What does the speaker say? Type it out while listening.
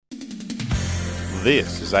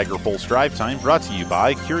This is AgriPulse Drive Time, brought to you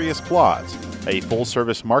by Curious Plot, a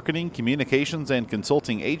full-service marketing, communications, and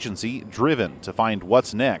consulting agency driven to find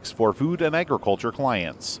what's next for food and agriculture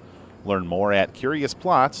clients. Learn more at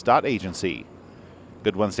CuriousPlots.agency.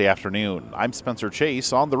 Good Wednesday afternoon. I'm Spencer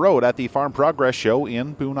Chase on the road at the Farm Progress Show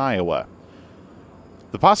in Boone, Iowa.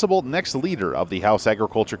 The possible next leader of the House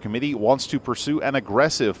Agriculture Committee wants to pursue an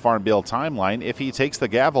aggressive Farm Bill timeline if he takes the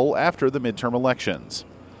gavel after the midterm elections.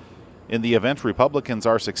 In the event Republicans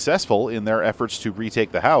are successful in their efforts to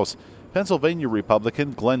retake the House, Pennsylvania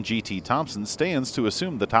Republican Glenn G.T. Thompson stands to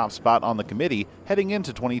assume the top spot on the committee heading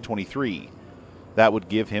into 2023. That would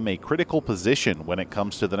give him a critical position when it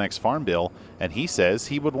comes to the next Farm Bill, and he says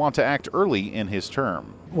he would want to act early in his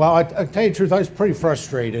term. Well, I tell you the truth, I was pretty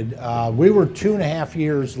frustrated. We were 2.5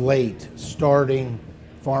 years late starting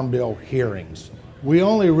Farm Bill hearings. We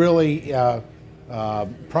only really,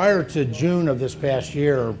 prior to June of this past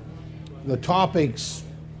year, the topics,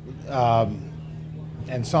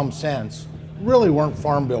 in some sense, really weren't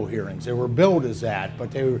Farm Bill hearings. They were billed as that,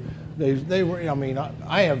 but they were. I mean,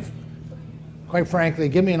 I have, quite frankly,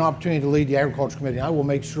 give me an opportunity to lead the Agriculture Committee, and I will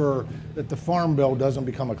make sure that the Farm Bill doesn't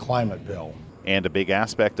become a climate bill. And a big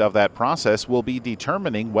aspect of that process will be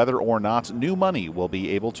determining whether or not new money will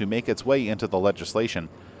be able to make its way into the legislation.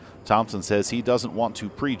 Thompson says he doesn't want to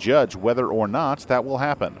prejudge whether or not that will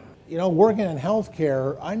happen. You know, working in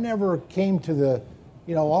healthcare, I never came to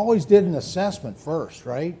always did an assessment first,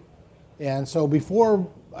 right? And so before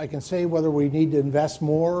I can say whether we need to invest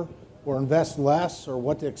more or invest less or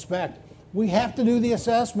what to expect, we have to do the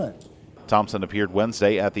assessment. Thompson appeared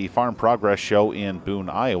Wednesday at the Farm Progress Show in Boone,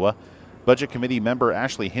 Iowa. Budget Committee member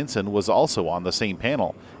Ashley Hinson was also on the same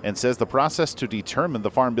panel and says the process to determine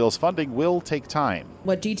the Farm Bill's funding will take time.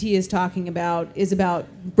 What GT is talking about is about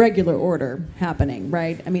regular order happening,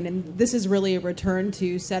 right? I mean, and this is really a return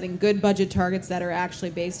to setting good budget targets that are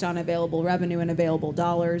actually based on available revenue and available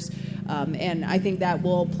dollars. And I think that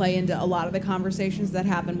will play into a lot of the conversations that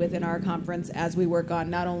happen within our conference as we work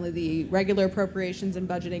on not only the regular appropriations and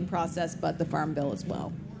budgeting process, but the Farm Bill as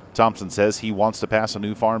well. Thompson says he wants to pass a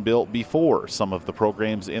new Farm Bill before some of the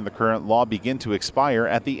programs in the current law begin to expire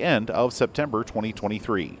at the end of September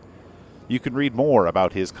 2023. You can read more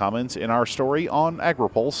about his comments in our story on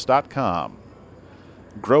agripulse.com.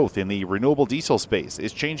 Growth in the renewable diesel space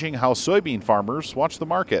is changing how soybean farmers watch the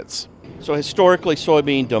markets. So historically,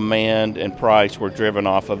 soybean demand and price were driven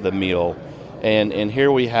off of the meal. And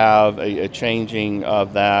here we have a changing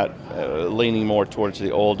of that, leaning more towards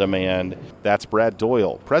the oil demand. That's Brad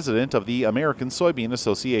Doyle, president of the American Soybean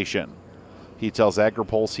Association. He tells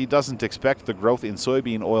AgriPulse he doesn't expect the growth in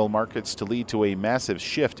soybean oil markets to lead to a massive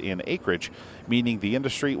shift in acreage, meaning the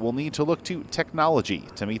industry will need to look to technology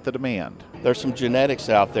to meet the demand. There's some genetics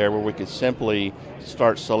out there where we could simply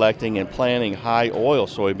start selecting and planting high oil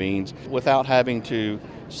soybeans without having to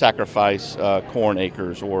sacrifice corn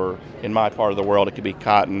acres, or in my part of the world it could be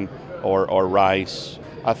cotton or rice.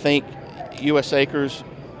 I think U.S. acres,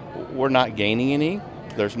 we're not gaining any.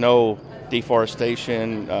 There's no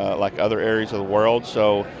deforestation like other areas of the world,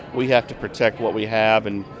 so we have to protect what we have.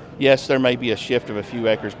 And yes, there may be a shift of a few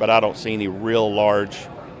acres, but I don't see any real large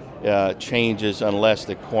changes unless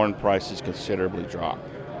the corn prices considerably drop.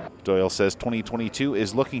 Doyle says 2022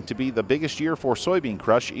 is looking to be the biggest year for soybean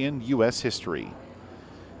crush in U.S. history.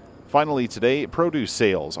 Finally today, produce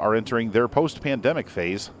sales are entering their post-pandemic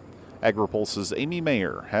phase. AgriPulse's Amy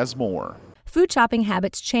Mayer has more. Food shopping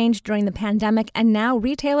habits changed during the pandemic, and now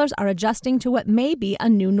retailers are adjusting to what may be a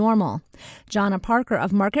new normal. Jonna Parker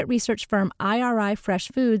of market research firm IRI Fresh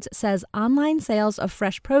Foods says online sales of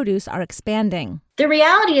fresh produce are expanding. The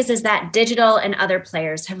reality is that digital and other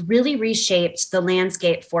players have really reshaped the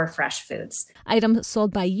landscape for fresh foods. Items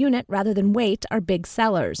sold by unit rather than weight are big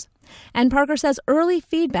sellers. And Parker says early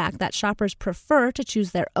feedback that shoppers prefer to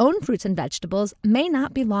choose their own fruits and vegetables may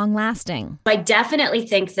not be long-lasting. I definitely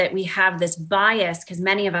think that we have this bias because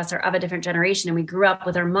many of us are of a different generation and we grew up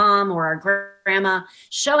with our mom or our grandma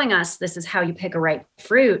showing us this is how you pick a ripe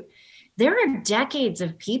fruit. There are decades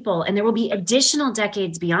of people, and there will be additional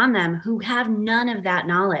decades beyond them, who have none of that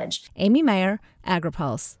knowledge. Amy Mayer,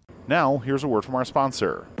 AgriPulse. Now, here's a word from our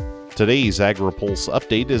sponsor. Today's AgriPulse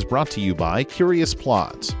update is brought to you by Curious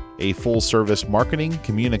Plot, a full-service marketing,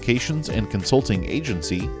 communications, and consulting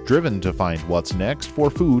agency driven to find what's next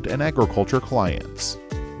for food and agriculture clients.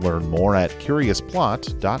 Learn more at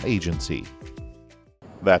CuriousPlot.agency.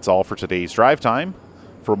 That's all for today's Drive Time.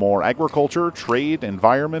 For more agriculture, trade,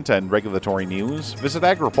 environment, and regulatory news, visit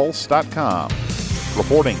agripulse.com.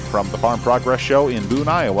 Reporting from the Farm Progress Show in Boone,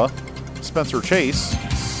 Iowa, Spencer Chase,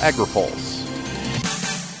 AgriPulse.